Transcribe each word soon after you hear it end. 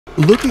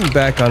Looking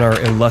back on our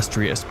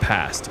illustrious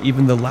past,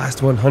 even the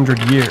last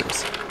 100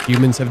 years,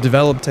 humans have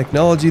developed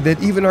technology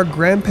that even our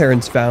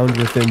grandparents found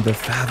within the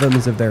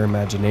fathoms of their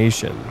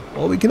imagination.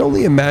 While we can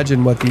only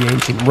imagine what the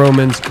ancient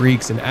Romans,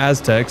 Greeks, and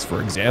Aztecs,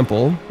 for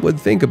example, would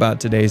think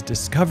about today's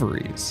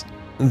discoveries.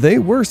 They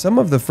were some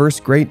of the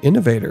first great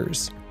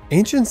innovators.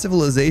 Ancient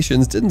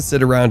civilizations didn't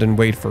sit around and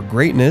wait for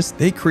greatness,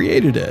 they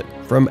created it.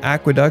 From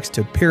aqueducts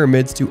to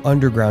pyramids to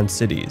underground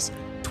cities.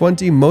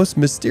 20 most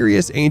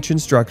mysterious ancient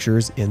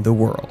structures in the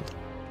world.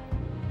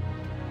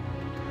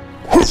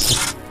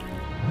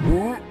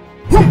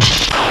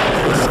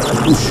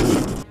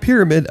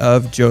 Pyramid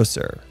of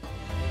Djoser.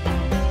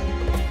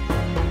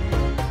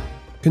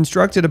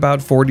 Constructed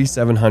about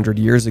 4,700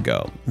 years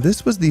ago,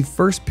 this was the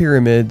first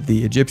pyramid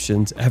the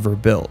Egyptians ever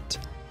built.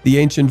 The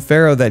ancient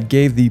pharaoh that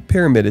gave the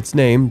pyramid its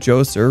name,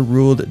 Djoser,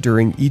 ruled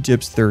during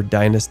Egypt's 3rd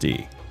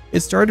dynasty. It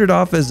started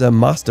off as a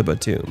mastaba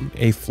tomb,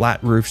 a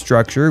flat roof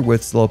structure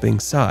with sloping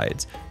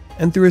sides,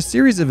 and through a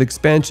series of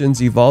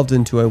expansions evolved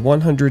into a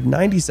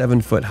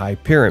 197-foot high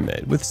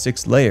pyramid with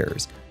 6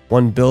 layers,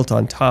 one built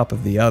on top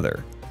of the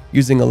other,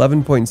 using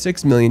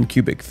 11.6 million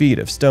cubic feet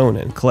of stone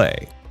and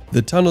clay.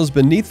 The tunnels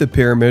beneath the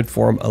pyramid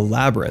form a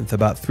labyrinth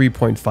about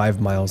 3.5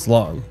 miles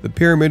long. The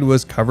pyramid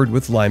was covered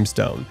with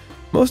limestone,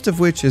 most of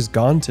which is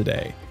gone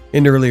today.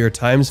 In earlier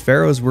times,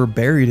 pharaohs were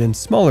buried in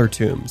smaller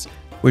tombs,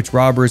 which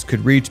robbers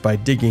could reach by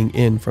digging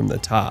in from the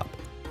top.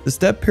 The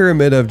step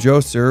pyramid of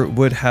Djoser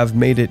would have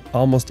made it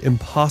almost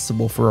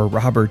impossible for a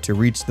robber to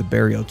reach the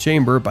burial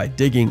chamber by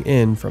digging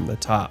in from the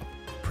top.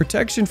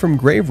 Protection from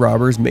grave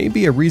robbers may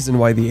be a reason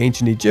why the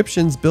ancient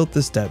Egyptians built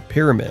the step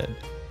pyramid.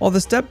 While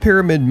the step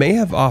pyramid may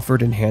have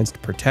offered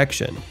enhanced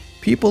protection,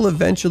 people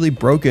eventually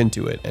broke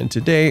into it, and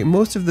today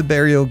most of the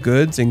burial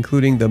goods,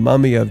 including the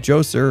mummy of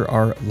Djoser,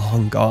 are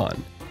long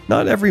gone.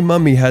 Not every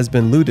mummy has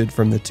been looted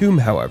from the tomb,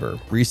 however.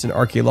 Recent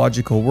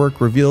archaeological work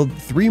revealed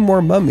 3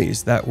 more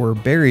mummies that were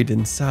buried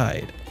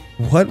inside.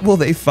 What will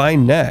they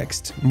find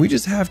next? We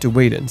just have to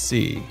wait and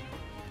see.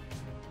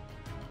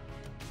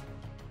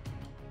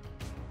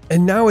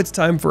 And now it's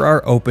time for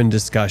our open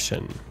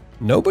discussion.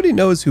 Nobody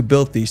knows who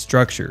built these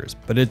structures,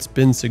 but it's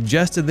been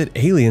suggested that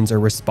aliens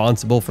are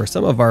responsible for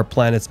some of our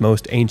planet's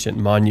most ancient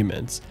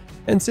monuments.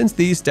 And since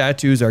these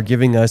statues are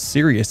giving us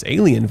serious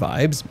alien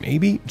vibes,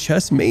 maybe,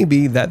 just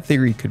maybe, that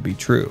theory could be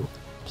true.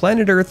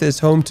 Planet Earth is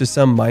home to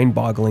some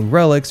mind-boggling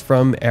relics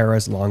from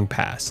eras long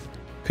past.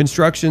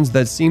 Constructions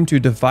that seem to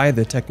defy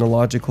the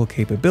technological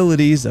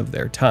capabilities of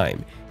their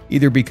time,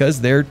 either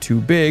because they're too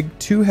big,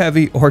 too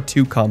heavy, or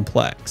too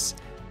complex.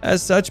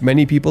 As such,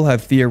 many people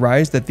have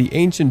theorized that the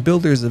ancient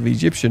builders of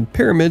Egyptian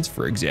pyramids,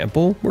 for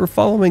example, were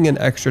following an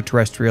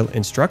extraterrestrial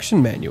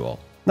instruction manual.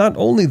 Not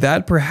only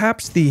that,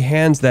 perhaps the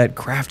hands that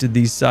crafted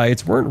these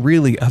sites weren't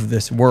really of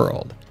this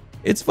world.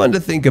 It's fun to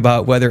think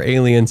about whether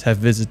aliens have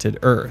visited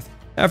Earth.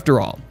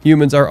 After all,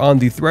 humans are on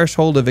the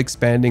threshold of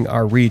expanding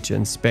our reach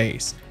in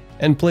space,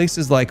 and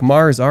places like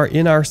Mars are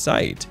in our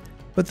sight.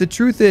 But the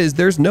truth is,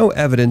 there's no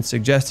evidence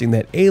suggesting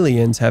that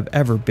aliens have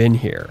ever been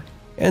here.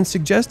 And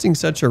suggesting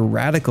such a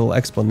radical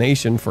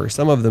explanation for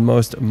some of the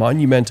most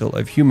monumental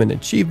of human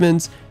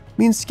achievements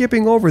means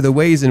skipping over the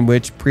ways in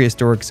which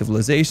prehistoric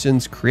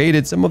civilizations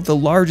created some of the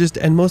largest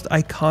and most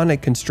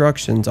iconic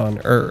constructions on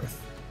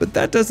Earth. But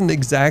that doesn't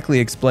exactly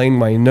explain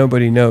why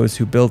nobody knows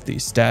who built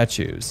these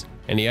statues.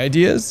 Any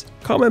ideas?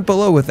 Comment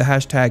below with the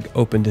hashtag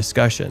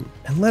 #OpenDiscussion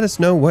and let us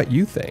know what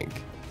you think.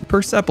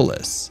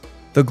 Persepolis.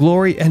 The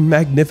glory and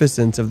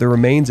magnificence of the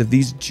remains of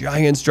these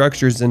giant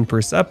structures in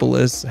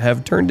Persepolis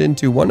have turned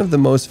into one of the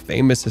most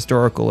famous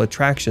historical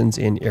attractions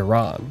in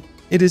Iran.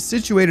 It is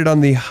situated on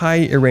the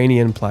high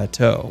Iranian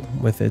plateau,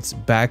 with its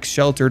back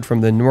sheltered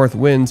from the north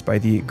winds by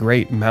the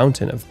Great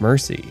Mountain of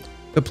Mercy.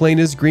 The plain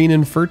is green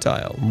and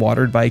fertile,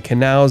 watered by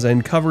canals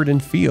and covered in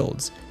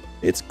fields.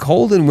 It's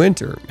cold in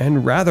winter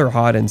and rather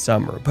hot in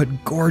summer,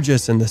 but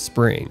gorgeous in the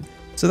spring,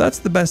 so that's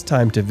the best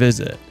time to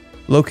visit.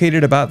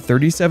 Located about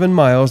 37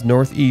 miles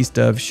northeast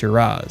of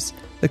Shiraz,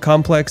 the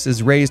complex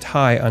is raised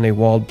high on a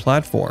walled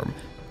platform,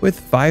 with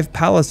 5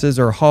 palaces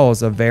or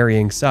halls of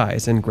varying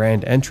size and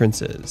grand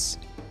entrances.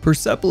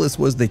 Persepolis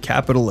was the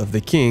capital of the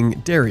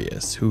king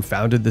Darius, who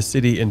founded the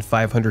city in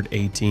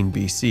 518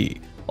 BC,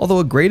 although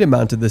a great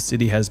amount of the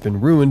city has been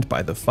ruined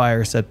by the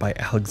fire set by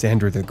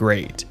Alexander the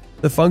Great.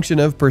 The function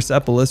of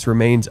Persepolis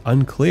remains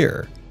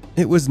unclear.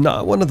 It was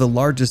not one of the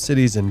largest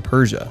cities in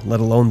Persia, let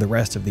alone the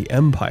rest of the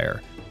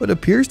empire, but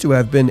appears to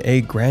have been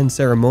a grand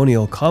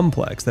ceremonial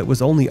complex that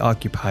was only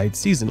occupied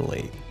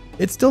seasonally.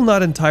 It's still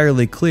not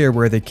entirely clear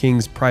where the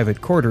king's private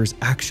quarters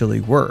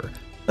actually were.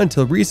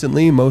 Until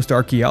recently, most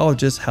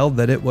archaeologists held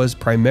that it was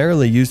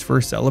primarily used for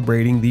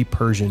celebrating the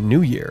Persian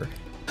New Year,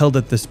 held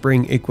at the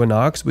spring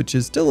equinox, which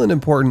is still an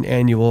important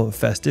annual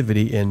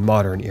festivity in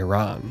modern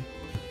Iran.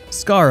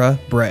 Skara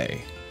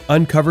Brae.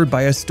 Uncovered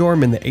by a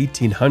storm in the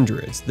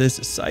 1800s, this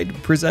site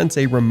presents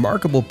a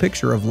remarkable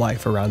picture of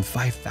life around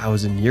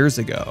 5,000 years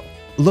ago.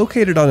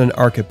 Located on an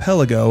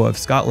archipelago of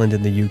Scotland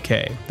in the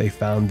UK, they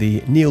found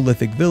the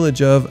Neolithic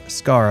village of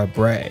Skara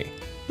Brae.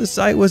 The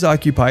site was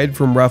occupied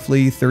from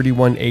roughly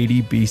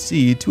 3180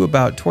 BC to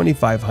about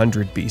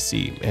 2500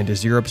 BC and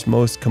is Europe's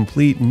most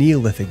complete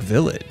Neolithic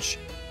village.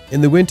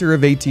 In the winter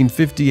of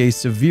 1850, a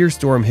severe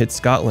storm hit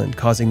Scotland,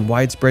 causing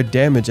widespread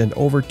damage and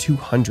over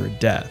 200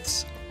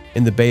 deaths.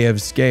 In the Bay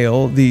of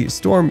Scale, the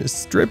storm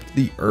stripped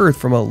the earth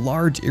from a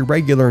large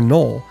irregular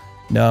knoll,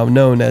 now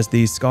known as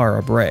the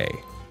Skara Brae.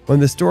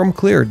 When the storm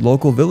cleared,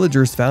 local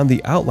villagers found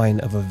the outline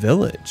of a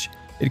village.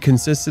 It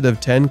consisted of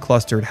 10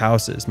 clustered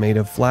houses made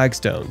of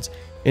flagstones,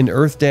 and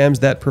earth dams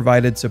that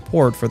provided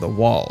support for the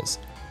walls.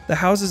 The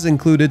houses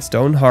included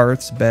stone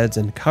hearths, beds,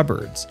 and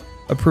cupboards,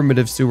 a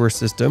primitive sewer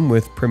system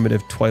with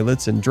primitive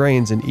toilets and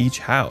drains in each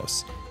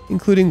house,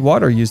 including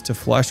water used to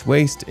flush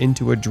waste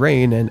into a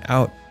drain and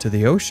out to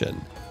the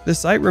ocean. The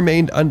site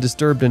remained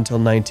undisturbed until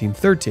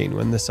 1913,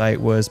 when the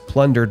site was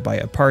plundered by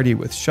a party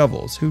with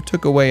shovels who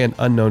took away an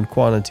unknown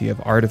quantity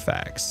of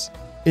artifacts.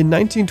 In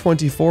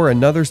 1924,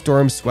 another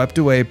storm swept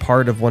away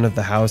part of one of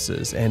the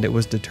houses, and it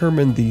was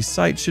determined the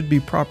site should be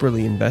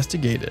properly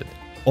investigated.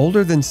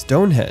 Older than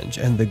Stonehenge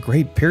and the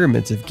Great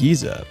Pyramids of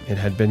Giza, it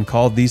had been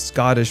called the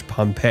Scottish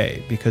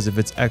Pompeii because of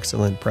its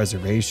excellent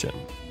preservation.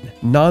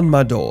 Nan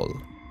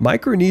Madol.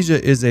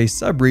 Micronesia is a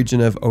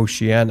subregion of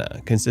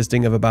Oceania,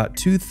 consisting of about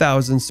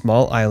 2,000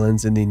 small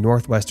islands in the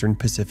northwestern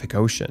Pacific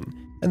Ocean.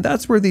 And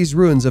that's where these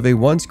ruins of a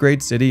once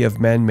great city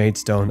of man-made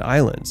stone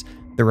islands,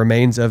 the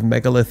remains of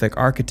megalithic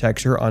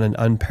architecture on an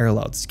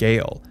unparalleled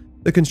scale.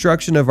 The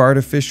construction of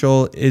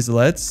artificial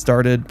islets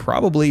started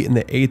probably in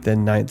the 8th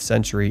and 9th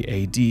century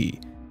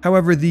AD.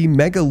 However, the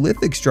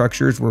megalithic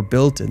structures were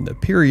built in the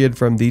period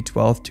from the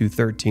 12th to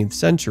 13th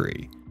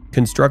century,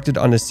 constructed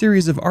on a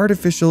series of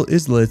artificial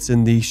islets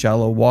in the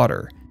shallow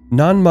water.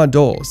 Nan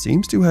Madol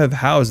seems to have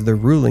housed the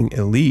ruling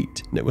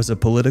elite. It was a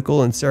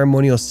political and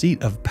ceremonial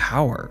seat of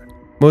power.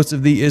 Most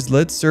of the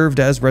islets served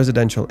as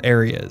residential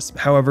areas.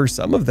 However,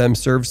 some of them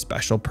served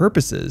special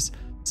purposes,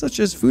 such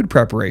as food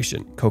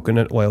preparation,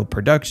 coconut oil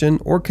production,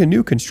 or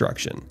canoe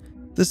construction.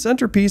 The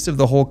centerpiece of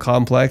the whole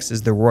complex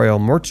is the Royal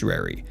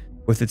Mortuary,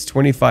 with its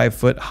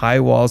 25-foot high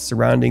walls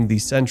surrounding the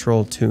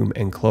central tomb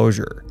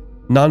enclosure.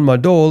 Nan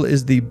Madol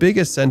is the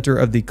biggest center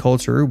of the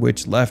culture,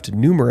 which left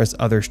numerous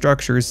other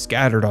structures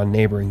scattered on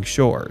neighboring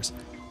shores.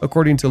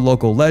 According to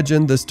local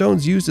legend, the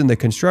stones used in the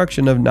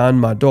construction of Nan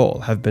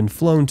Madol have been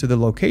flown to the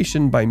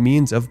location by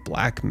means of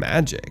black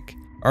magic.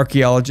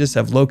 Archaeologists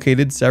have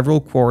located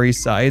several quarry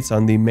sites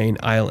on the main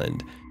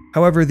island.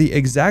 However, the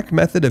exact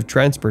method of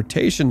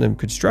transportation of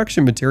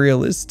construction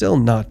material is still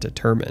not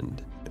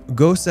determined.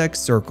 Gösek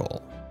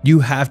Circle.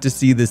 You have to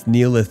see this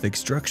Neolithic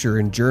structure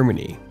in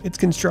Germany. Its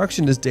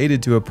construction is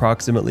dated to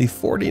approximately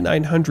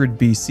 4900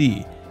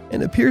 BC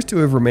and appears to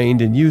have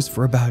remained in use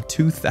for about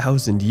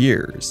 2,000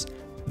 years.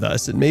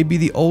 Thus, it may be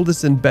the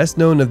oldest and best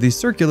known of the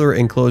circular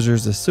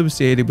enclosures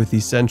associated with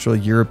the Central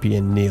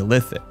European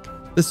Neolithic.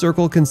 The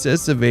circle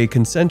consists of a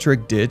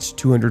concentric ditch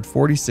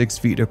 246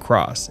 feet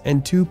across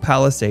and 2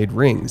 palisade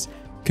rings,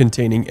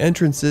 containing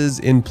entrances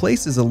in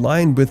places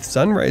aligned with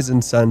sunrise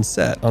and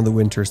sunset on the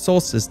winter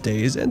solstice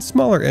days and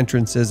smaller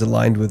entrances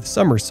aligned with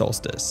summer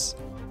solstice.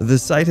 The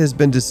site has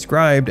been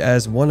described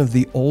as one of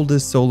the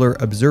oldest solar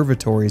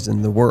observatories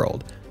in the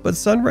world, but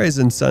sunrise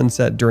and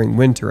sunset during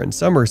winter and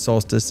summer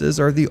solstices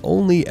are the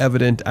only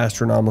evident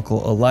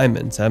astronomical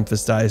alignments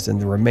emphasized in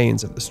the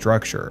remains of the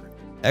structure.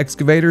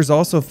 Excavators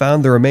also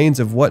found the remains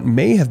of what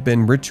may have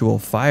been ritual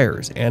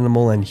fires,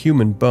 animal and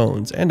human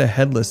bones, and a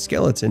headless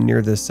skeleton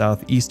near the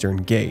southeastern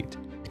gate,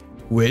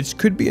 which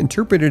could be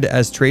interpreted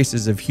as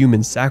traces of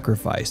human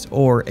sacrifice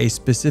or a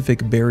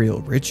specific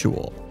burial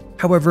ritual.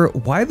 However,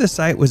 why the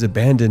site was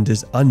abandoned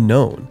is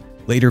unknown.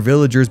 Later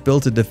villagers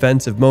built a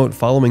defensive moat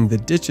following the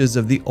ditches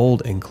of the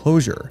old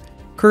enclosure.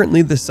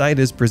 Currently, the site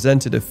is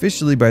presented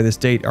officially by the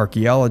state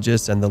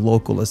archaeologists and the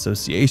local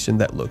association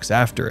that looks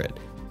after it.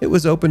 It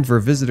was opened for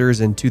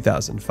visitors in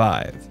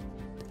 2005.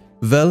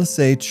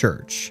 Velsay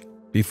Church.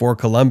 Before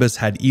Columbus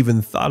had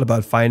even thought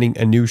about finding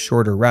a new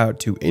shorter route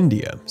to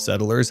India,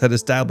 settlers had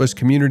established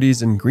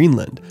communities in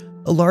Greenland,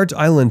 a large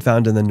island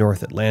found in the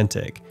North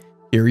Atlantic.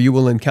 Here you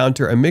will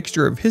encounter a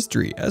mixture of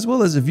history as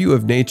well as a view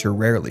of nature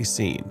rarely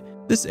seen.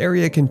 This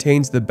area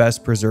contains the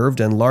best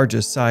preserved and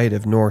largest site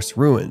of Norse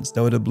ruins,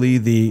 notably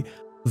the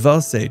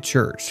Velsay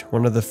Church,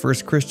 one of the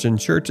first Christian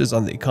churches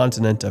on the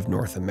continent of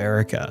North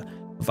America.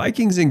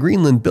 Vikings in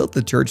Greenland built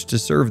the church to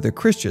serve the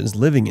Christians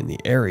living in the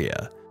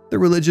area. The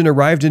religion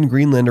arrived in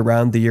Greenland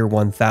around the year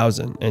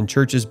 1000, and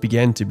churches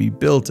began to be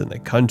built in the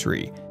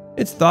country.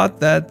 It's thought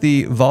that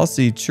the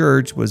Velsay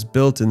Church was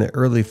built in the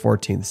early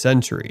 14th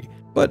century,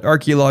 but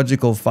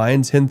archaeological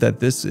finds hint that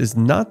this is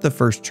not the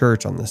first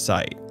church on the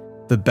site.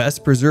 The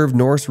best preserved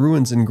Norse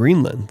ruins in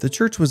Greenland, the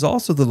church was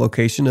also the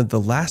location of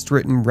the last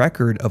written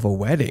record of a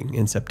wedding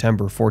in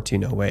September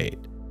 1408.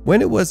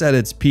 When it was at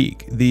its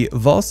peak, the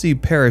Velsay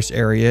parish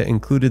area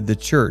included the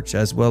church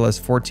as well as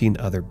 14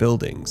 other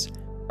buildings.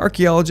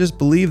 Archaeologists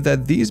believe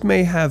that these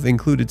may have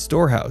included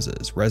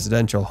storehouses,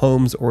 residential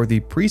homes, or the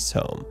priest's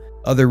home.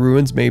 Other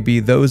ruins may be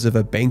those of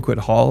a banquet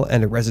hall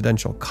and a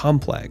residential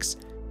complex.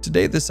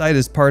 Today the site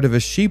is part of a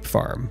sheep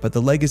farm, but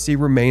the legacy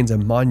remains a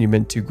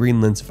monument to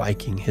Greenland's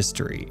Viking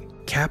history.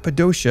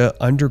 Cappadocia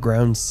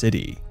Underground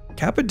City.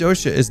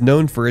 Cappadocia is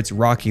known for its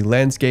rocky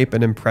landscape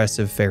and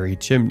impressive fairy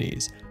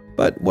chimneys,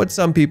 but what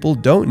some people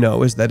don't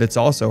know is that it's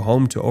also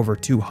home to over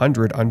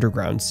 200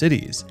 underground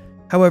cities.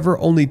 However,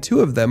 only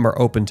 2 of them are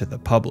open to the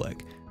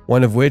public,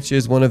 one of which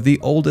is one of the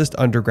oldest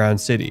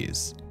underground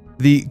cities,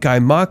 the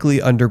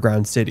Gaimakli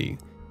Underground City.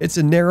 It's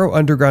a narrow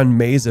underground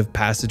maze of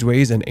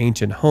passageways and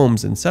ancient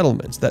homes and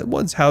settlements that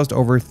once housed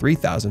over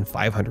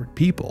 3,500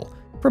 people,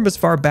 from as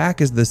far back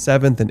as the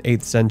 7th and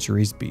 8th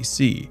centuries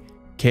BC.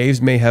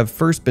 Caves may have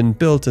first been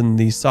built in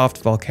the soft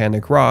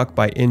volcanic rock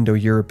by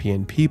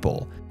Indo-European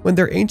people, when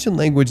their ancient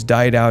language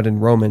died out in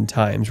Roman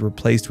times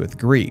replaced with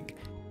Greek.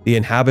 The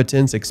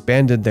inhabitants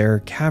expanded their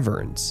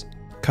caverns.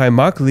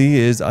 Gaimakli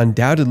is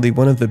undoubtedly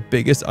one of the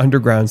biggest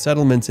underground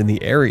settlements in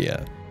the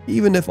area,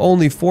 even if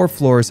only 4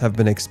 floors have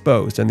been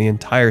exposed and the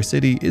entire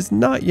city is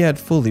not yet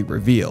fully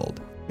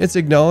revealed. It's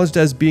acknowledged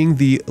as being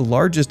the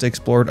largest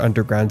explored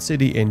underground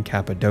city in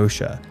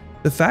Cappadocia.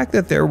 The fact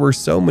that there were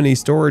so many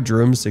storage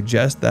rooms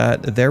suggests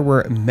that there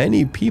were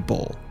many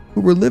people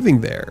who were living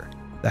there.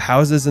 The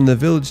houses in the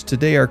village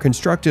today are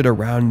constructed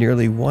around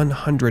nearly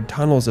 100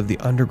 tunnels of the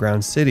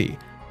underground city.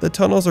 The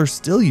tunnels are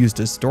still used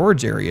as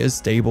storage areas,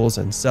 stables,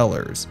 and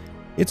cellars.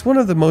 It's one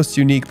of the most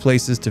unique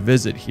places to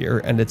visit here,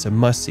 and it's a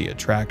must-see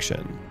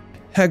attraction.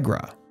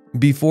 Hegra.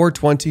 Before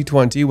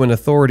 2020, when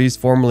authorities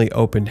formally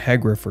opened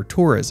Hegra for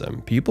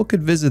tourism, people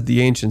could visit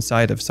the ancient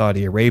site of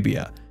Saudi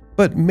Arabia,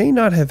 but may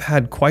not have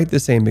had quite the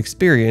same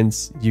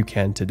experience you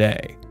can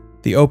today.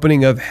 The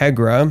opening of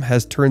Hegra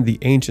has turned the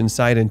ancient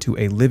site into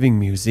a living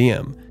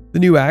museum. The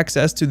new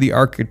access to the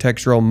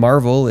architectural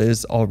marvel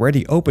is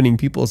already opening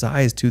people's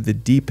eyes to the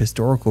deep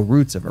historical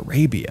roots of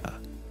Arabia.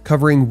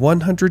 Covering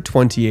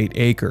 128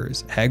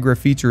 acres, Hegra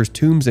features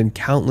tombs and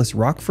countless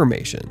rock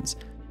formations.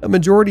 A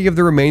majority of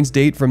the remains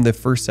date from the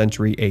 1st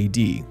century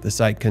AD. The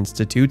site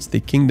constitutes the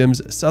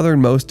kingdom's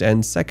southernmost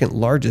and second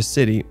largest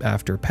city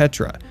after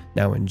Petra,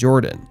 now in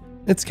Jordan,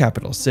 its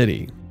capital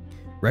city.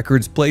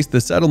 Records place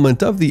the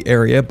settlement of the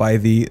area by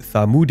the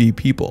Thamudi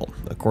people.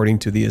 According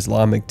to the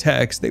Islamic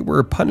text, they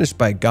were punished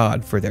by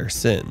God for their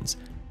sins,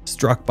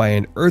 struck by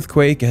an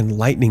earthquake and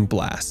lightning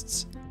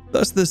blasts.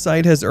 Thus, the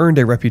site has earned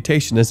a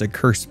reputation as a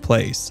cursed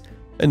place,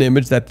 an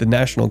image that the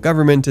national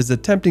government is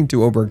attempting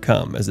to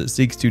overcome as it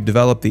seeks to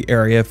develop the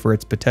area for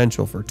its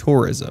potential for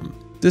tourism.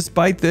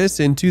 Despite this,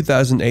 in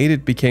 2008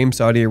 it became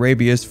Saudi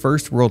Arabia's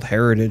first World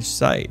Heritage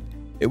Site.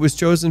 It was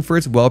chosen for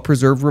its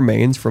well-preserved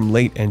remains from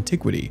late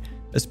antiquity,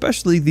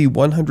 especially the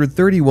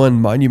 131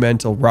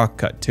 monumental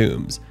rock-cut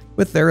tombs,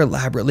 with their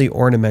elaborately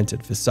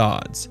ornamented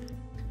facades.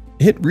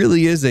 It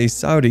really is a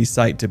Saudi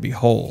sight to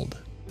behold.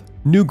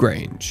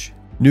 Newgrange.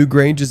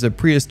 Newgrange is a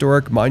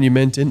prehistoric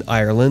monument in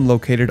Ireland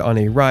located on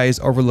a rise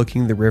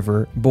overlooking the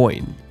River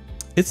Boyne.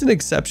 It's an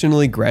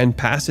exceptionally grand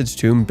passage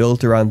tomb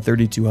built around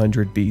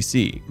 3200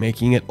 BC,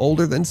 making it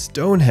older than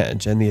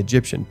Stonehenge and the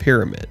Egyptian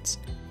pyramids.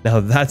 Now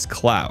that's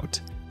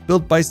clout.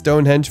 Built by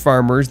Stonehenge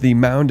farmers, the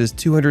mound is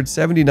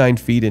 279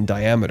 feet in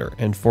diameter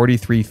and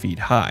 43 feet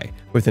high,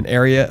 with an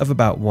area of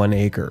about 1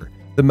 acre.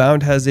 The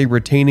mound has a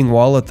retaining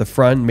wall at the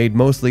front made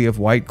mostly of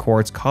white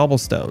quartz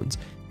cobblestones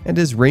and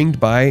is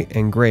ringed by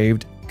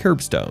engraved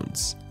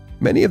curbstones.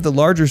 Many of the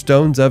larger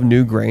stones of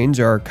Newgrange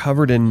are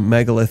covered in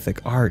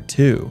megalithic art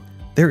too.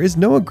 There is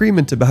no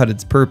agreement about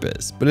its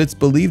purpose, but it's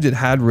believed it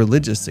had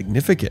religious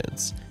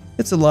significance.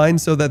 It's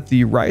aligned so that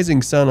the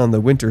rising sun on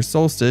the winter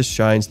solstice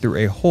shines through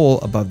a hole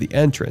above the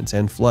entrance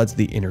and floods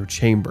the inner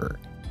chamber.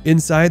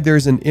 Inside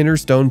there's an inner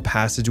stone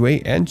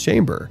passageway and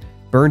chamber.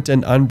 Burnt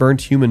and unburnt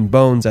human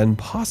bones and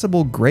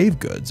possible grave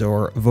goods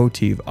or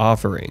votive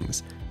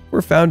offerings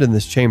were found in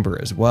this chamber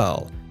as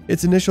well.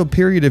 Its initial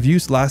period of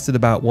use lasted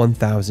about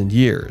 1,000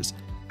 years.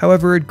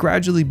 However, it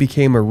gradually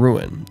became a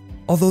ruin,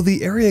 although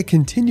the area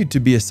continued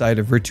to be a site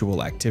of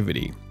ritual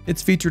activity.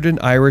 It's featured in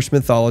Irish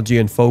mythology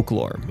and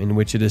folklore, in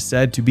which it is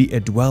said to be a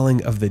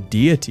dwelling of the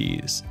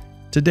deities.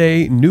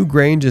 Today,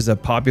 Newgrange is a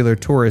popular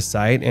tourist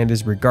site and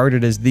is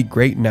regarded as the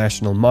Great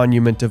National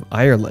Monument of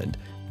Ireland,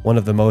 one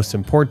of the most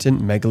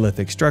important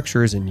megalithic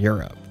structures in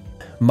Europe.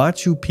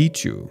 Machu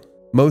Picchu.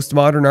 Most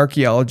modern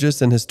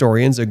archaeologists and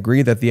historians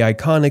agree that the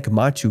iconic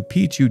Machu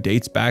Picchu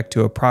dates back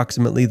to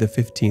approximately the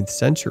 15th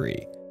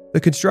century. The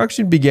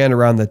construction began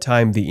around the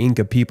time the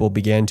Inca people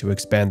began to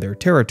expand their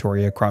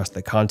territory across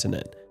the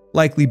continent,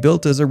 likely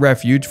built as a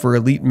refuge for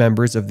elite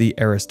members of the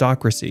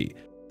aristocracy.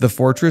 The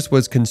fortress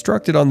was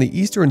constructed on the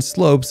eastern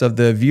slopes of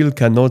the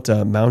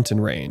Vilcanota mountain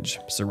range,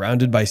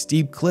 surrounded by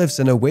steep cliffs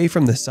and away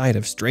from the sight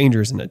of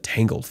strangers in a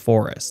tangled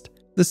forest.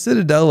 The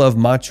citadel of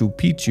Machu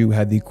Picchu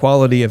had the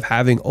quality of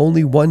having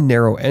only one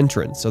narrow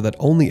entrance so that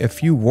only a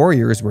few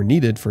warriors were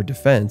needed for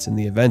defense in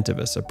the event of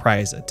a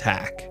surprise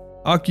attack.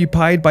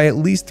 Occupied by at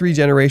least 3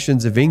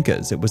 generations of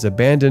Incas, it was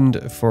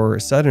abandoned for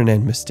sudden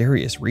and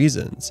mysterious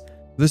reasons.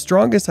 The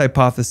strongest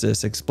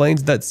hypothesis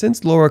explains that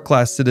since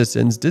lower-class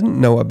citizens didn't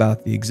know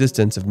about the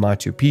existence of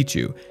Machu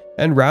Picchu,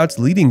 and routes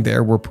leading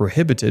there were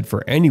prohibited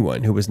for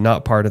anyone who was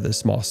not part of the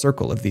small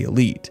circle of the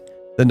elite.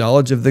 The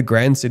knowledge of the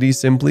Grand City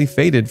simply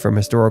faded from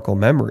historical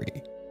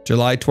memory.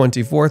 July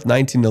 24,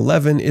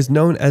 1911 is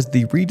known as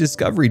the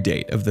rediscovery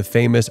date of the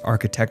famous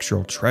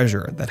architectural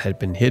treasure that had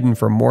been hidden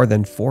for more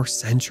than 4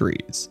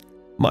 centuries.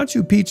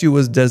 Machu Picchu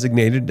was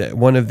designated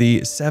one of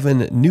the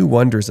 7 new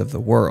wonders of the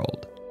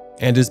world,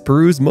 and is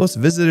Peru's most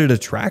visited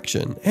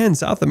attraction and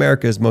South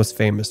America's most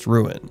famous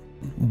ruin.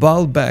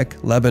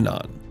 Baalbek,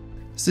 Lebanon.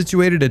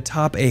 Situated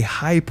atop a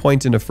high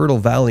point in a fertile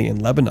valley in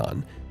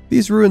Lebanon,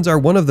 these ruins are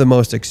one of the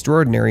most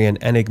extraordinary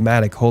and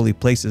enigmatic holy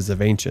places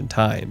of ancient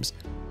times.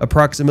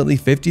 Approximately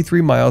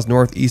 53 miles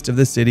northeast of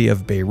the city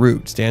of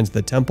Beirut stands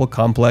the temple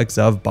complex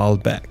of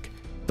Baalbek,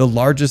 the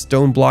largest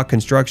stone block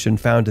construction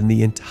found in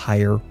the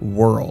entire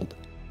world.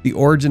 The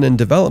origin and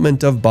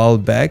development of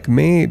Baalbek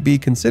may be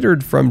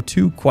considered from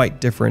 2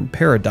 quite different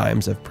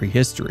paradigms of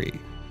prehistory.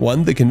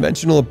 One, the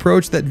conventional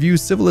approach that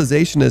views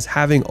civilization as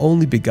having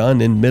only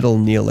begun in Middle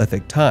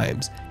Neolithic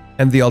times,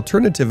 and the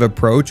alternative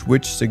approach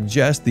which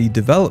suggests the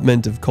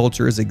development of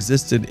cultures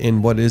existed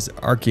in what is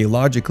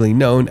archaeologically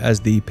known as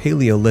the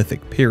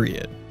Paleolithic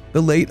period.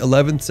 The late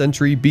 11th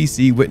century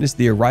BC witnessed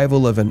the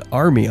arrival of an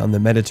army on the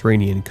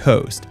Mediterranean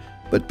coast,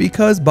 but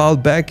because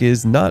Baalbek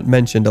is not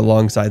mentioned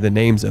alongside the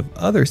names of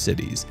other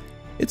cities,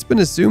 it's been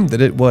assumed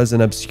that it was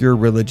an obscure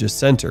religious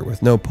center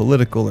with no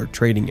political or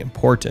trading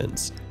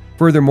importance.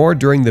 Furthermore,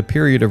 during the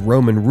period of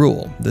Roman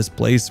rule, this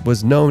place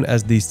was known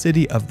as the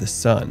City of the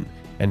Sun,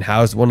 and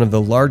housed one of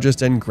the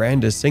largest and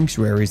grandest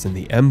sanctuaries in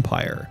the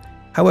empire.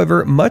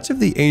 However, much of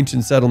the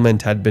ancient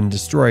settlement had been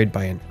destroyed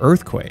by an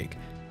earthquake,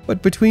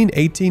 but between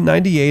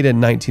 1898 and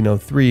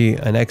 1903,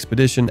 an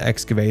expedition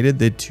excavated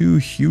the 2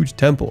 huge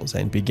temples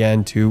and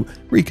began to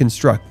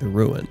reconstruct the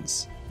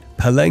ruins.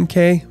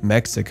 Palenque,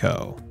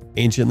 Mexico.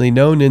 Anciently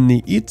known in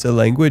the Itza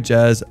language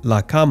as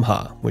La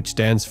Camha, which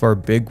stands for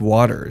Big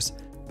Waters,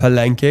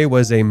 Palenque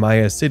was a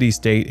Maya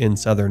city-state in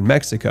southern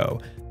Mexico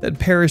that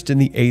perished in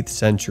the 8th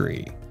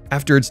century.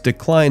 After its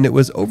decline, it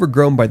was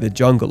overgrown by the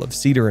jungle of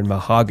cedar and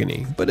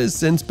mahogany, but has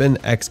since been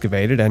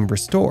excavated and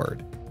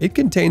restored. It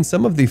contains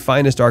some of the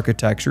finest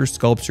architecture,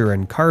 sculpture,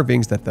 and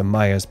carvings that the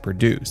Mayas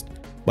produced.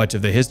 Much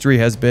of the history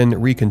has been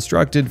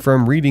reconstructed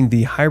from reading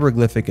the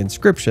hieroglyphic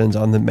inscriptions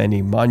on the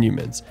many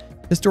monuments.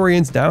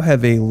 Historians now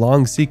have a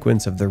long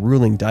sequence of the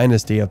ruling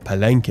dynasty of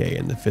Palenque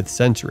in the 5th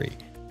century,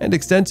 and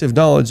extensive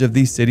knowledge of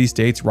the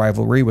city-state's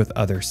rivalry with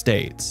other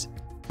states.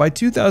 By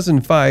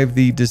 2005,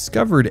 the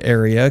discovered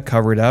area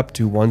covered up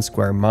to 1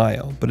 square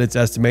mile, but it's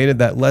estimated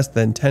that less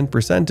than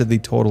 10% of the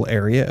total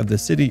area of the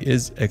city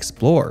is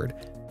explored,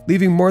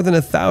 leaving more than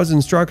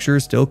 1,000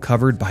 structures still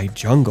covered by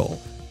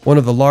jungle. One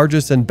of the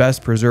largest and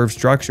best preserved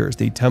structures,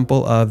 the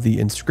Temple of the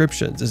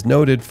Inscriptions, is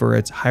noted for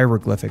its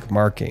hieroglyphic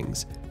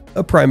markings.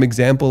 A prime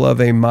example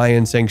of a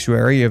Mayan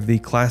sanctuary of the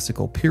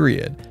classical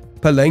period,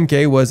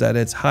 Palenque was at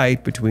its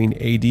height between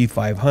AD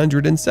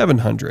 500 and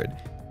 700,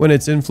 when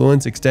its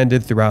influence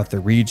extended throughout the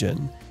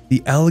region.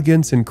 The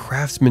elegance and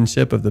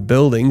craftsmanship of the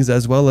buildings,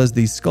 as well as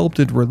the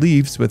sculpted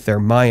reliefs with their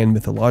Mayan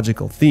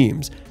mythological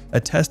themes,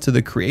 attest to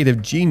the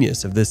creative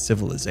genius of this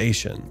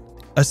civilization.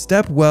 A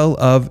stepwell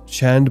of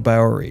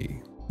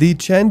Chandbauri. The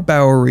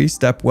Chandbauri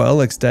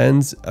stepwell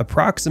extends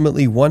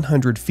approximately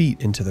 100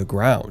 feet into the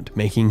ground,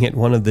 making it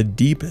one of the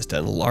deepest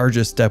and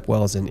largest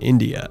stepwells in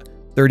India,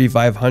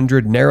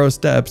 3,500 narrow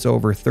steps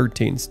over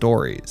 13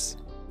 stories.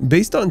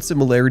 Based on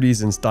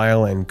similarities in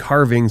style and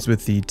carvings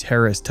with the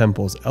terrace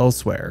temples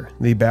elsewhere,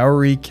 the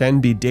Bauri can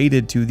be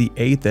dated to the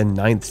 8th and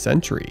 9th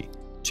century.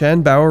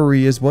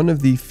 Chandbauri is one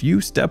of the few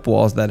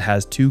stepwalls that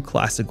has 2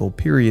 classical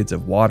periods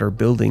of water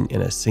building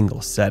in a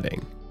single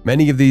setting.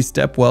 Many of these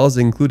stepwells,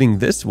 including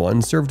this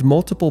one, served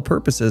multiple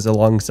purposes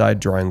alongside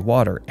drawing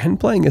water and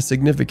playing a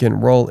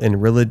significant role in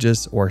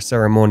religious or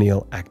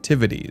ceremonial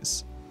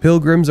activities.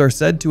 Pilgrims are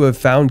said to have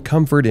found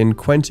comfort in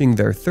quenching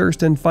their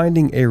thirst and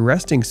finding a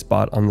resting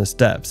spot on the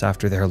steps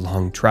after their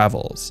long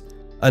travels.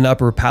 An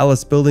upper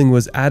palace building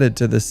was added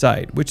to the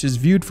site, which is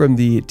viewed from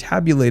the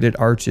tabulated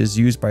arches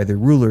used by the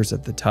rulers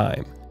at the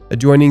time.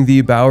 Adjoining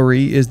the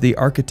Bauri is the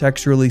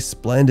architecturally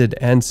splendid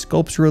and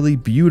sculpturally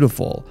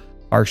beautiful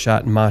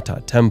Arshat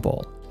Mata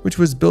Temple, which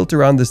was built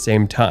around the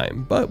same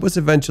time, but was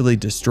eventually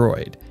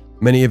destroyed.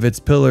 Many of its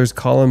pillars,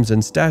 columns,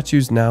 and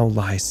statues now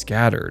lie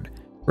scattered.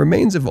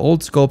 Remains of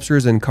old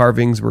sculptures and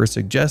carvings were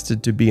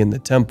suggested to be in the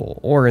temple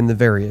or in the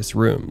various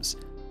rooms.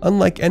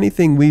 Unlike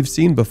anything we've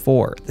seen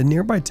before, the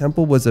nearby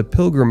temple was a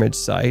pilgrimage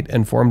site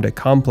and formed a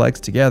complex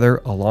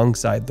together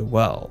alongside the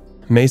well.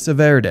 Mesa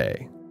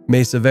Verde.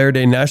 Mesa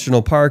Verde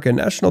National Park, a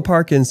national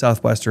park in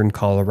southwestern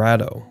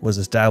Colorado, was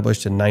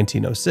established in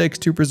 1906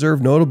 to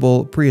preserve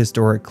notable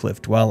prehistoric cliff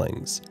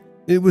dwellings.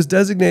 It was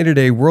designated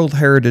a World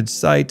Heritage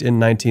Site in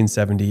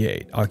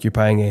 1978,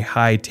 occupying a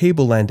high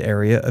tableland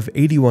area of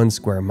 81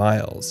 square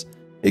miles.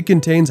 It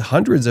contains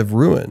hundreds of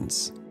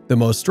ruins. The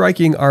most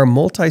striking are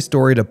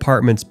multi-storied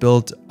apartments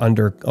built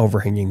under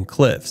overhanging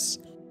cliffs.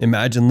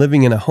 Imagine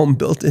living in a home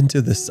built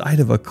into the side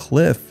of a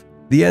cliff.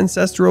 The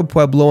ancestral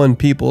Puebloan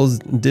peoples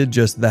did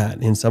just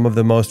that in some of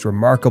the most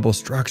remarkable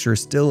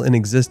structures still in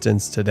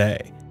existence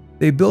today.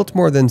 They built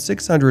more than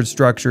 600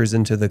 structures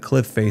into the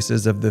cliff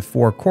faces of the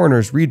Four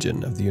Corners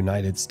region of the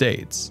United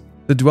States.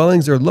 The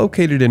dwellings are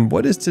located in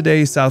what is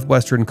today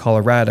southwestern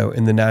Colorado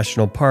in the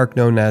national park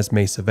known as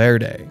Mesa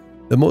Verde.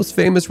 The most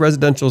famous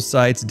residential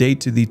sites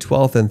date to the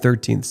 12th and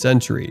 13th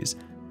centuries.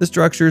 The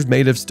structures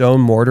made of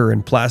stone, mortar,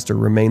 and plaster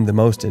remain the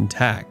most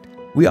intact.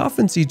 We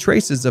often see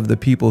traces of the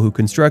people who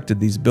constructed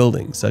these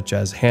buildings, such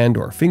as hand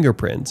or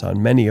fingerprints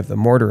on many of the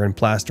mortar and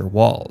plaster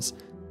walls.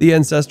 The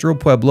ancestral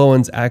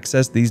Puebloans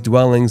accessed these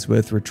dwellings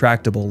with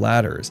retractable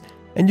ladders,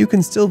 and you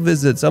can still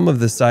visit some of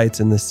the sites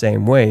in the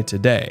same way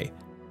today.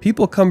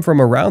 People come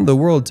from around the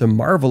world to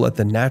marvel at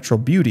the natural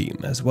beauty,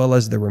 as well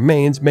as the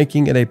remains,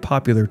 making it a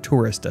popular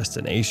tourist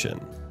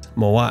destination.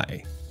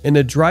 Moai. In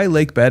a dry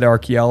lake bed,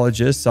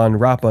 archaeologists on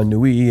Rapa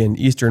Nui in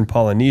eastern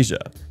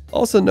Polynesia,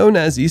 also known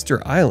as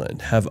Easter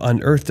Island, have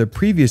unearthed a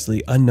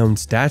previously unknown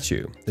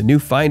statue. The new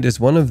find is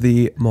one of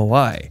the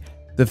Moai,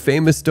 the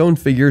famous stone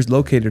figures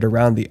located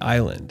around the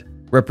island,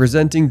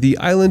 representing the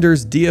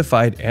islanders'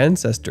 deified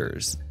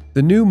ancestors.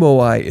 The new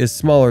Moai is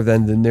smaller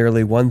than the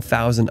nearly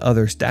 1,000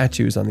 other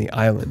statues on the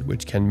island,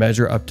 which can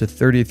measure up to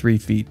 33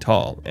 feet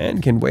tall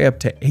and can weigh up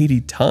to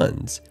 80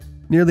 tons.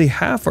 Nearly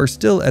half are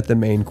still at the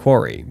main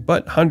quarry,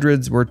 but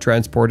hundreds were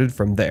transported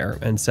from there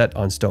and set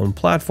on stone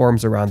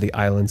platforms around the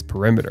island's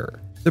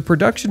perimeter. The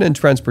production and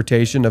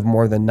transportation of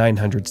more than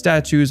 900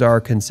 statues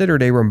are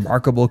considered a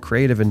remarkable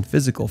creative and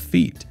physical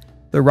feat.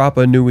 The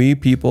Rapa Nui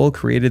people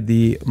created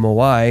the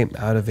Moai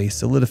out of a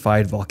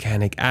solidified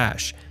volcanic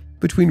ash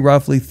between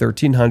roughly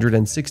 1300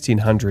 and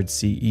 1600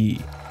 CE.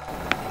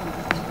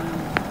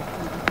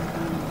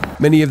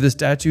 Many of the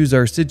statues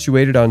are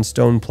situated on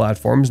stone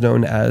platforms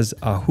known as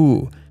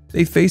ahu.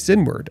 They face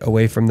inward,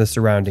 away from the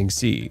surrounding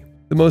sea.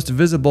 The most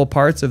visible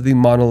parts of the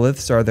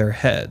monoliths are their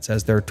heads,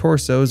 as their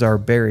torsos are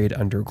buried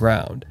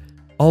underground.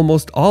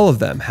 Almost all of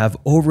them have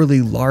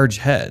overly large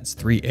heads,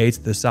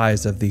 3/8 the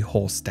size of the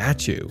whole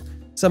statue.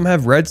 Some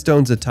have red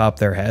stones atop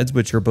their heads,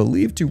 which are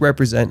believed to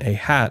represent a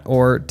hat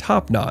or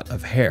top knot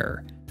of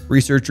hair.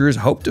 Researchers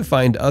hope to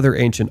find other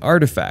ancient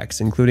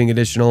artifacts, including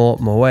additional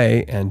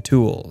moai and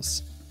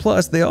tools.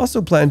 Plus, they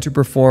also plan to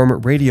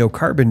perform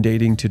radiocarbon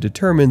dating to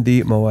determine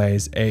the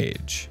moai's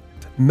age.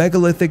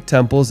 Megalithic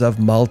temples of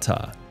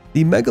Malta.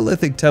 The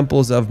megalithic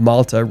temples of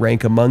Malta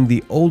rank among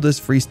the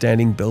oldest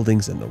freestanding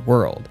buildings in the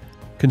world.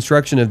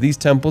 Construction of these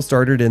temples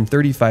started in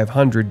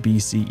 3500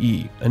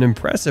 BCE, an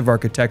impressive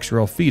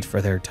architectural feat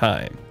for their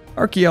time.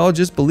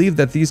 Archaeologists believe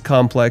that these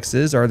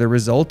complexes are the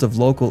result of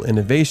local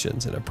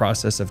innovations in a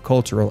process of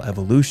cultural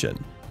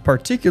evolution,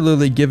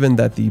 particularly given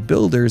that the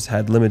builders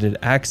had limited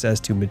access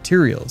to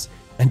materials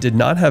and did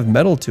not have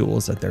metal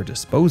tools at their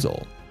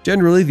disposal.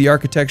 Generally, the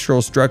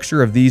architectural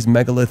structure of these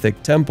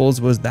megalithic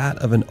temples was that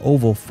of an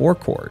oval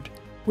forecourt,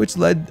 which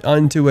led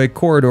onto a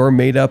corridor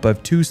made up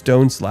of 2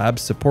 stone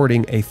slabs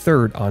supporting a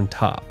third on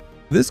top.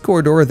 This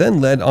corridor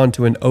then led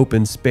onto an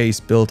open space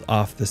built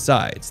off the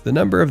sides. The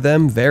number of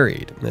them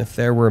varied. If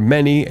there were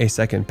many, a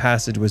second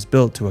passage was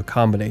built to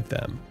accommodate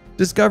them.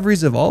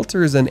 Discoveries of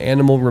altars and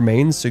animal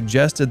remains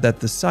suggested that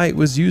the site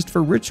was used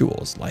for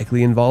rituals,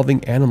 likely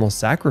involving animal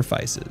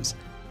sacrifices.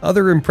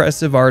 Other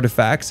impressive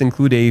artifacts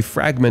include a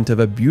fragment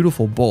of a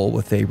beautiful bowl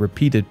with a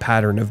repeated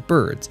pattern of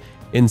birds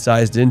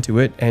incised into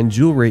it, and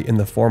jewelry in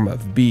the form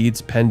of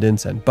beads,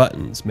 pendants, and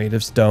buttons made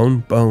of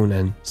stone, bone,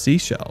 and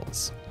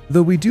seashells.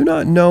 Though we do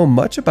not know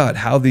much about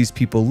how these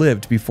people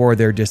lived before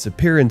their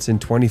disappearance in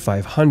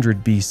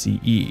 2500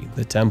 BCE,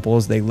 the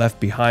temples they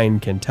left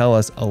behind can tell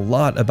us a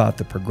lot about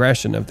the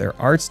progression of their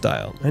art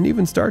style and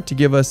even start to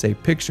give us a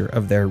picture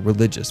of their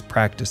religious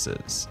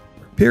practices.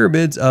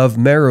 Pyramids of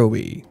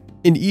Meroe.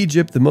 In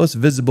Egypt, the most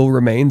visible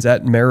remains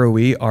at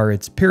Meroe are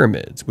its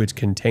pyramids, which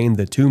contain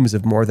the tombs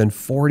of more than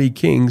 40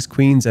 kings,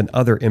 queens, and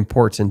other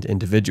important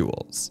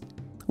individuals.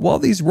 While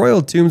these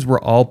royal tombs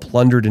were all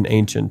plundered in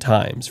ancient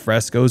times,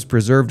 frescoes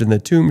preserved in the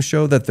tombs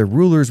show that the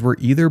rulers were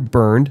either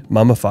burned,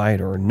 mummified,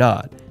 or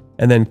not,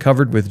 and then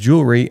covered with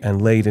jewelry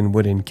and laid in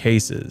wooden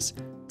cases.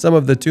 Some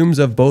of the tombs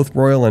of both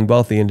royal and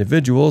wealthy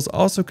individuals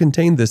also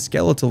contain the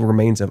skeletal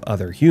remains of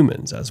other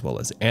humans, as well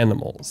as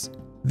animals.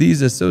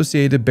 These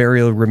associated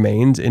burial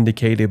remains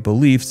indicate a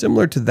belief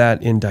similar to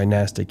that in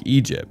dynastic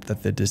Egypt,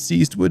 that the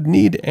deceased would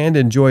need and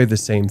enjoy the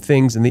same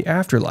things in the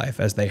afterlife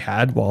as they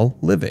had while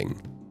living.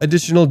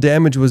 Additional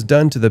damage was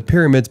done to the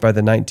pyramids by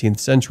the 19th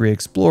century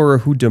explorer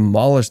who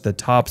demolished the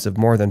tops of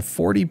more than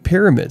 40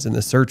 pyramids in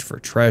the search for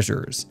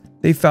treasures.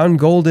 They found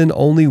gold in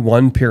only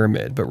one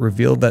pyramid, but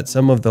revealed that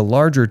some of the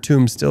larger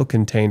tombs still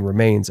contain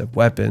remains of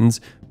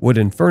weapons,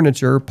 wooden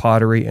furniture,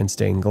 pottery, and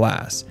stained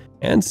glass,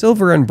 and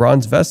silver and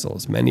bronze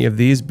vessels, many of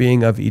these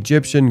being of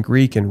Egyptian,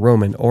 Greek, and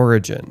Roman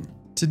origin.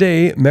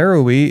 Today,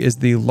 Meroe is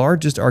the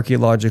largest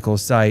archaeological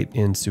site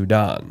in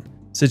Sudan.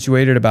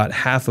 Situated about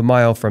half a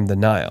mile from the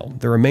Nile,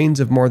 the remains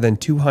of more than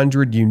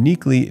 200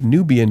 uniquely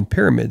Nubian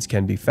pyramids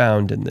can be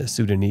found in the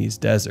Sudanese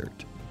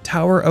desert.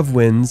 Tower of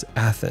Winds,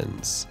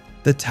 Athens.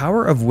 The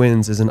Tower of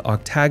Winds is an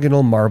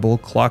octagonal marble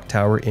clock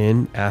tower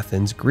in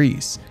Athens,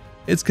 Greece.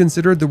 It's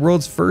considered the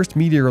world's first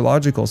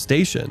meteorological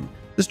station.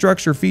 The The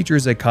structure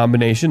features a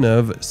combination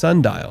of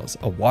sundials,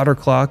 a water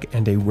clock,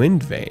 and a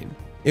wind vane.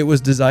 It was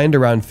designed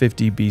around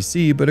 50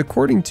 BC, but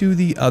according to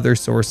the other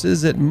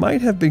sources, it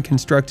might have been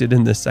constructed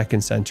in the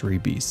 2nd century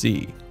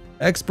BC.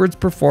 Experts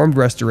performed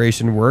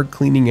restoration work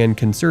cleaning and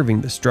conserving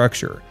the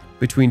structure.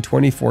 Between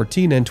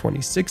 2014 and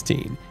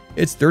 2016,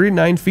 it's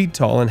 39 feet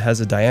tall and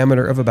has a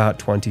diameter of about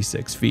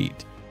 26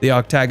 feet. The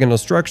octagonal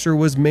structure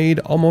was made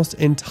almost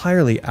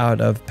entirely out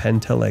of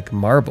Pentelic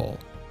marble,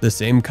 the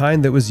same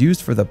kind that was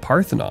used for the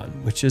Parthenon,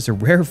 which is a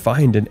rare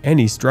find in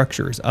any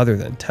structures other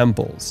than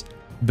temples.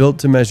 Built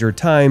to measure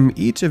time,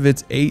 each of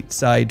its 8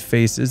 sides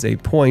faces a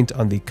point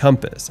on the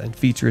compass and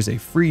features a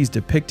frieze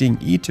depicting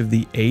each of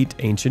the 8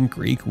 ancient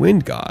Greek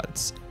wind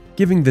gods,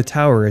 giving the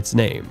tower its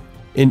name.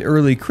 In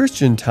early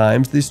Christian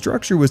times, the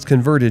structure was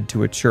converted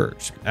to a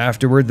church.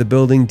 Afterward, the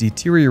building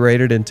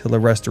deteriorated until a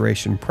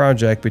restoration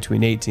project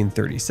between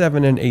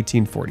 1837 and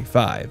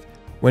 1845,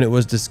 when it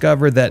was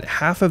discovered that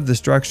half of the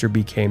structure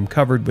became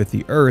covered with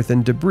the earth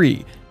and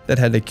debris that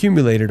had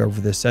accumulated over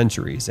the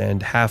centuries,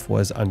 and half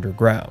was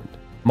underground.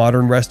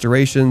 Modern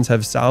restorations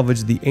have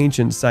salvaged the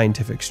ancient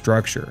scientific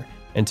structure,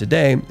 and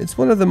today it's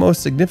one of the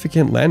most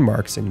significant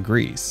landmarks in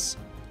Greece.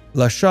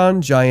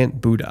 Lashan Giant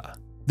Buddha.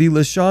 The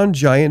Lashan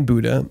Giant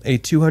Buddha, a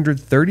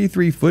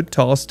 233-foot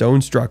tall stone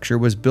structure,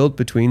 was built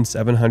between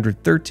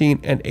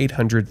 713 and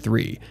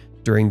 803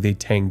 during the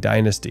Tang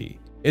Dynasty.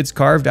 It's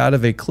carved out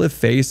of a cliff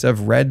face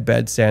of red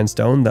bed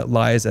sandstone that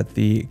lies at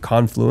the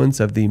confluence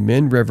of the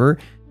Min River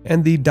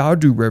and the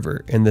Daodu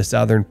River in the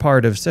southern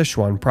part of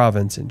Sichuan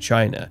province in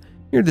China,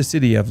 near the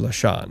city of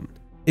Lashan.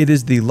 It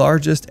is the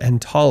largest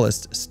and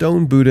tallest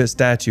stone Buddha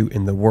statue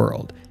in the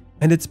world,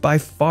 and it's by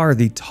far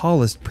the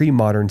tallest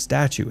pre-modern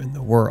statue in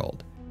the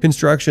world.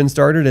 Construction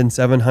started in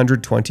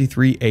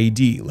 723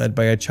 AD, led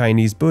by a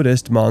Chinese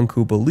Buddhist monk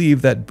who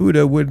believed that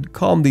Buddha would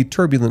calm the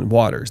turbulent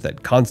waters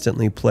that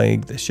constantly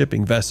plagued the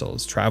shipping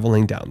vessels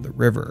traveling down the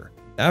river.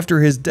 After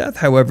his death,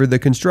 however, the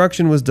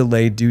construction was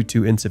delayed due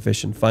to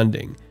insufficient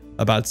funding.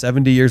 About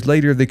 70 years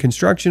later, the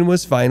construction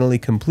was finally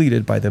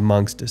completed by the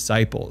monk's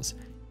disciples.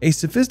 A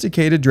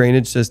sophisticated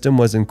drainage system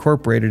was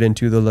incorporated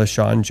into the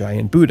Lashan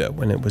Giant Buddha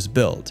when it was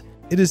built.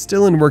 It is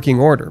still in working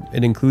order.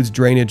 It includes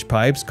drainage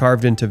pipes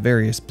carved into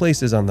various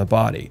places on the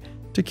body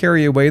to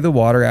carry away the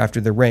water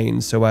after the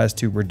rains so as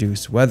to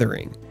reduce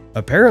weathering.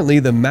 Apparently,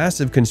 the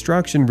massive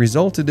construction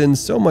resulted in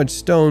so much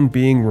stone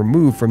being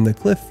removed from the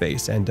cliff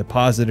face and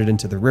deposited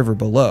into the river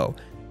below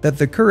that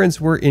the currents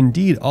were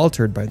indeed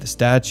altered by the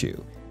statue,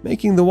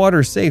 making the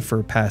water safe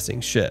for passing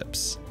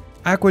ships.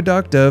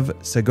 Aqueduct of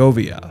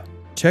Segovia.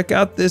 Check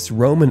out this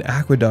Roman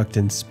aqueduct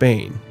in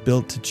Spain,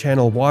 built to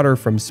channel water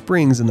from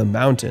springs in the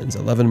mountains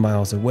 11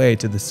 miles away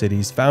to the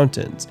city's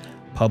fountains,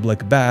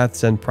 public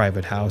baths, and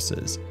private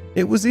houses.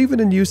 It was even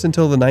in use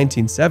until the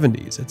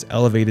 1970s. Its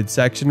elevated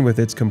section with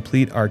its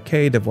complete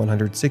arcade of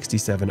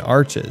 167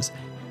 arches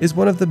is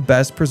one of the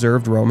best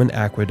preserved Roman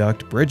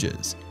aqueduct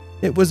bridges.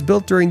 It was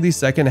built during the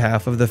second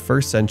half of the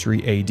 1st century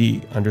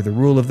AD under the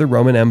rule of the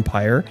Roman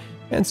Empire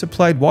and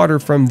supplied water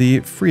from the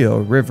Frio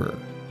River.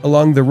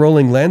 Along the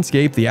rolling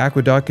landscape, the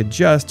aqueduct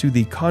adjusts to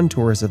the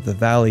contours of the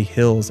valley,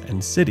 hills,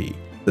 and city.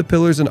 The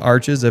pillars and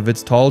arches of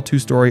its tall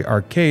 2-story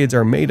arcades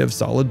are made of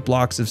solid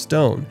blocks of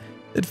stone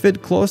that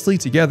fit closely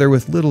together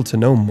with little to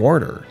no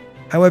mortar.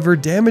 However,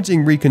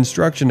 damaging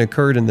reconstruction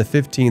occurred in the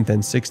 15th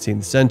and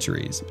 16th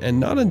centuries, and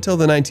not until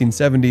the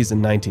 1970s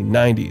and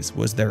 1990s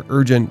was there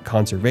urgent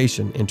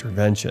conservation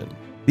intervention.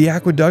 The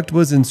aqueduct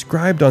was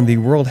inscribed on the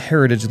World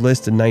Heritage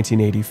List in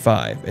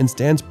 1985 and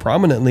stands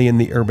prominently in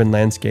the urban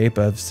landscape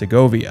of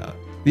Segovia.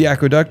 The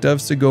Aqueduct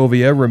of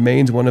Segovia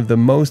remains one of the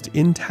most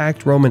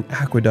intact Roman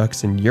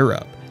aqueducts in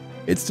Europe.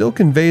 It still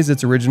conveys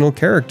its original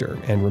character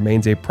and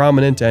remains a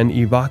prominent and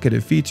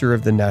evocative feature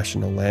of the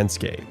national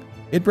landscape.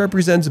 It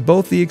represents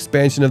both the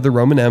expansion of the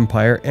Roman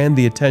Empire and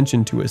the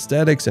attention to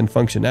aesthetics and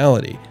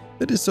functionality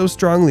that is so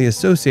strongly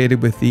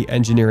associated with the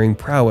engineering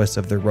prowess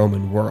of the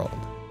Roman world.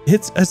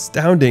 It's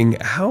astounding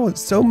how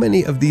so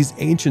many of these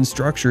ancient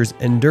structures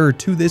endure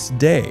to this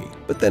day.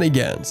 But then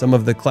again, some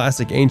of the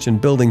classic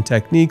ancient building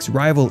techniques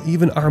rival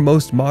even our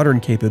most modern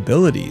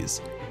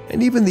capabilities.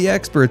 And even the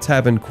experts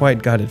haven't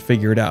quite got it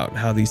figured out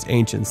how these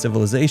ancient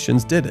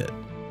civilizations did it.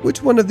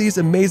 Which one of these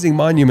amazing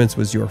monuments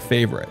was your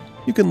favorite?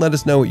 You can let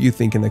us know what you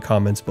think in the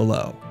comments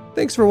below.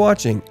 Thanks for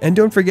watching, and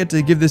don't forget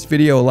to give this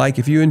video a like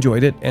if you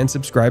enjoyed it and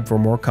subscribe for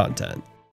more content.